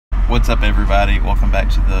What's up, everybody? Welcome back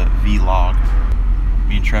to the vlog.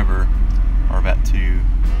 Me and Trevor are about to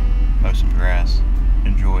mow some grass.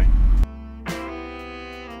 Enjoy.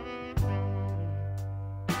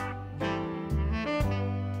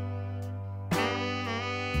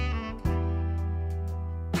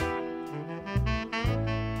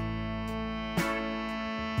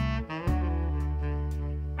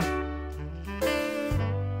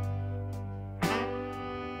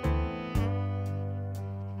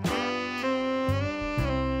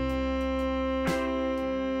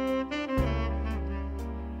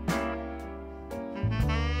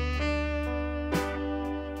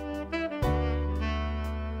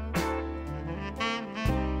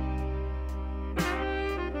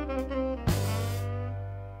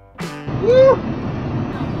 Woo!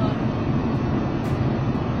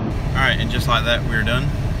 Alright, and just like that, we're done.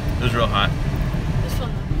 It was real hot. It was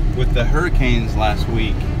fun though. With the hurricanes last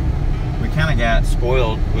week, we kind of got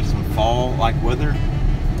spoiled with some fall-like weather.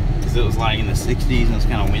 Because it was like in the 60s and it was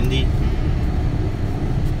kind of windy.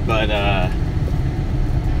 But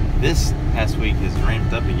this past week has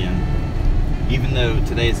ramped up again. Even though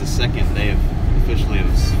today is the second day officially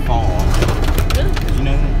of fall. Really? Did you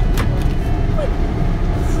know that?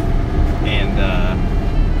 And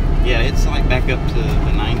yeah, it's like back up to the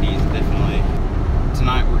 90s, definitely.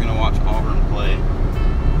 Tonight we're gonna watch Auburn play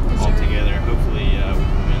all together. Hopefully we can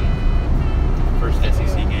win the first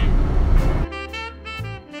SEC game.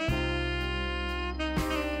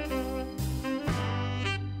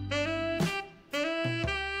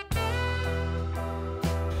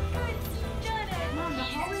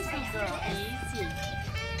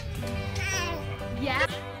 Yeah.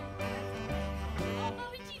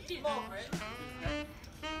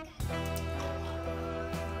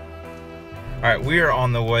 Alright, we are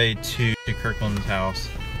on the way to Kirkland's house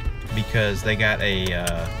because they got a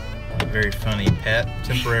very funny pet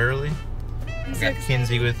temporarily. I got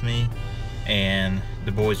Kenzie with me, and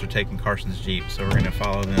the boys are taking Carson's Jeep, so we're going to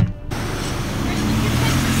follow them.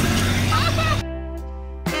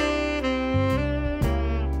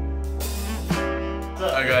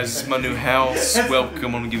 Alright guys, this is my new house. Welcome.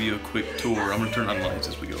 I'm gonna give you a quick tour. I'm gonna turn on lights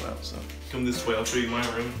as we go out, so come this way, I'll show you my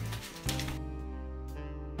room.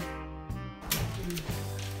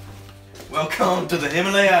 Welcome to the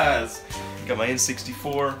Himalayas! Got my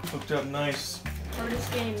N64 hooked up nice. Hardest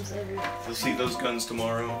games ever. You'll see those guns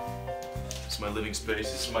tomorrow. It's my living space.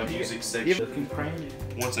 This is my music section.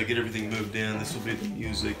 Once I get everything moved in, this will be the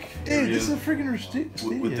music area. Dude, this is a freaking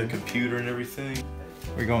studio. With the computer and everything.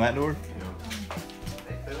 We going that door?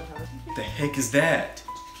 What the heck is that?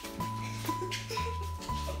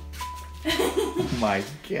 Oh my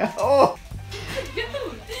god. Oh!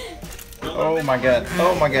 Oh my god.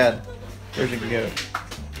 Oh my god. Where's it go?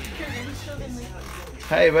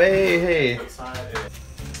 Hey, hey.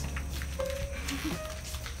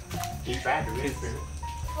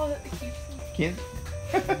 Oh, that keeps. Ken?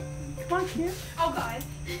 Come on, Ken. Oh god.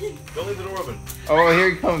 Don't leave the door open. Oh,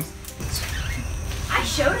 here he comes. I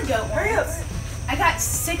showed a goat once. I got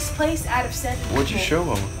 6th place out of 7. What'd you show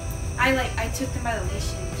them? I took them by the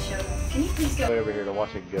leash and showed them. Can you please go? Right over here to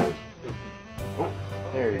watch it go. Oh,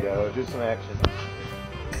 there you go. Do some action.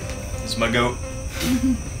 This is my goat.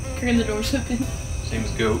 Turn the doors open. His name is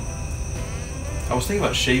Goat. I was thinking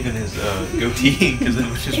about shaving his goatee because it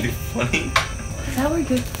would just be funny. Is that where you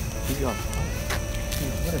go? He's gone.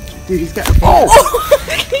 Dude, he's got. Oh!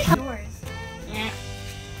 Yours.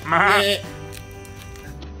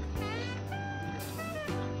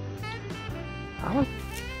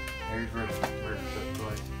 Here's where to play.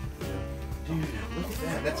 Dude, look at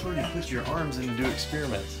that. That's where you put your arms in to do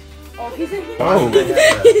experiments. Oh, he's in here. Oh!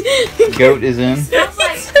 Goat is in. Sounds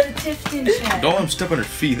like the Tifton shed. Don't let him step on her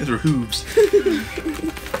feet. Those are hooves.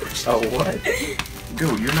 Oh, what?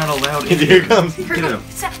 Goat, you're not allowed in Here it comes. Get him.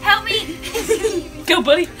 Help me! Go,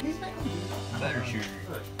 buddy. Better shoot.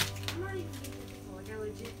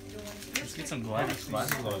 Let's get some glasses.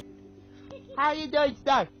 How you doing,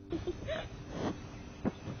 Doug?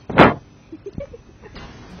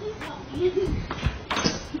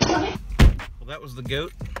 Well, that was the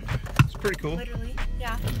goat. It's pretty cool. Literally,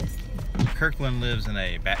 yeah. Kirkland lives in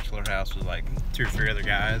a bachelor house with like 2 or 3 other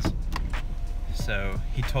guys. So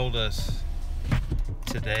he told us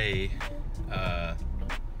today that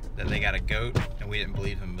they got a goat, and we didn't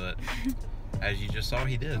believe him, but as you just saw,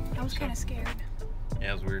 he did. I was kind of scared.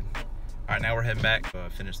 Yeah, it was weird. All right, now we're heading back to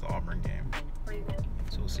finish the Auburn game.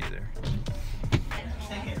 So we'll see you there.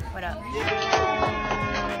 What up?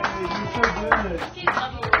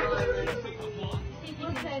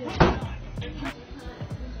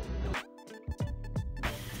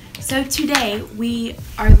 So today we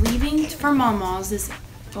are leaving for Mama's, this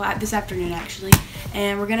well, this afternoon actually,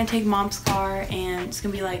 and we're gonna take Mom's car, and it's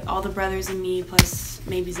gonna be like all the brothers and me plus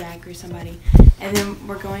maybe Zach or somebody, and then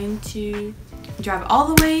we're going to drive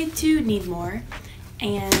all the way to Needmore,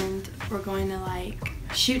 and we're going to like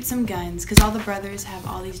shoot some guns because all the brothers have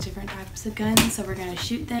all these different types of guns, so we're gonna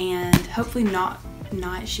shoot them and hopefully not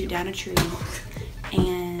shoot down a tree,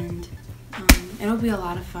 and it'll be a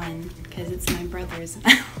lot of fun because it's my brothers.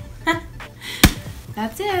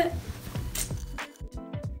 That's it.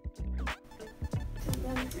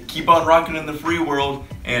 Keep on rocking in the free world,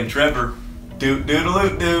 and Trevor, doot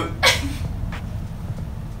doodaloo doot.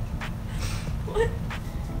 What?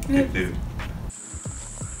 Doot doot.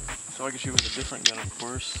 So I could shoot with a different gun, of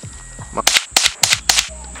course.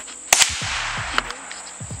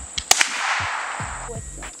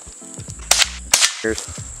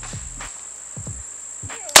 Cheers.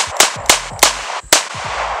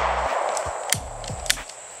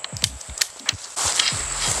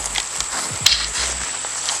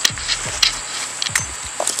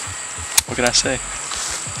 What can I say?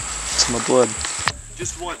 It's my blood.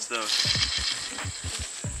 Just once though.